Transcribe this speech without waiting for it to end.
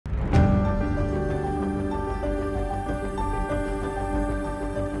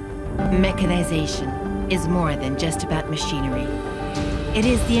Mechanization is more than just about machinery. It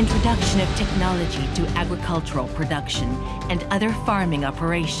is the introduction of technology to agricultural production and other farming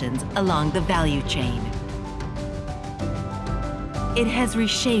operations along the value chain. It has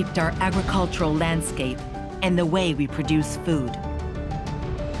reshaped our agricultural landscape and the way we produce food.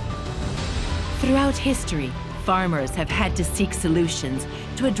 Throughout history, farmers have had to seek solutions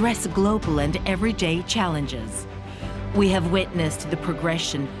to address global and everyday challenges. We have witnessed the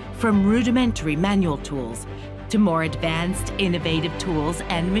progression from rudimentary manual tools to more advanced, innovative tools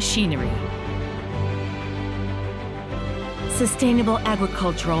and machinery. Sustainable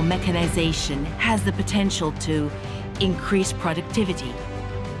agricultural mechanization has the potential to increase productivity,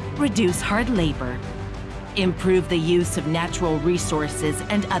 reduce hard labor, improve the use of natural resources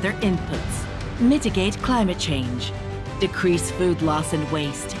and other inputs, mitigate climate change, decrease food loss and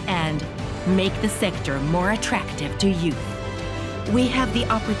waste, and make the sector more attractive to youth. We have the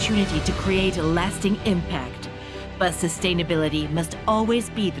opportunity to create a lasting impact, but sustainability must always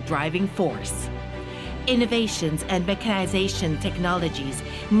be the driving force. Innovations and mechanization technologies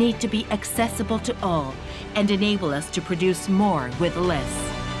need to be accessible to all and enable us to produce more with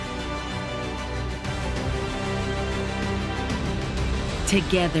less.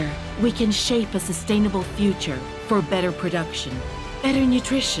 Together, we can shape a sustainable future for better production, better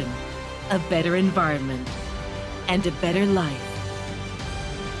nutrition, a better environment, and a better life,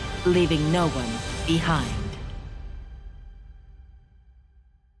 leaving no one behind.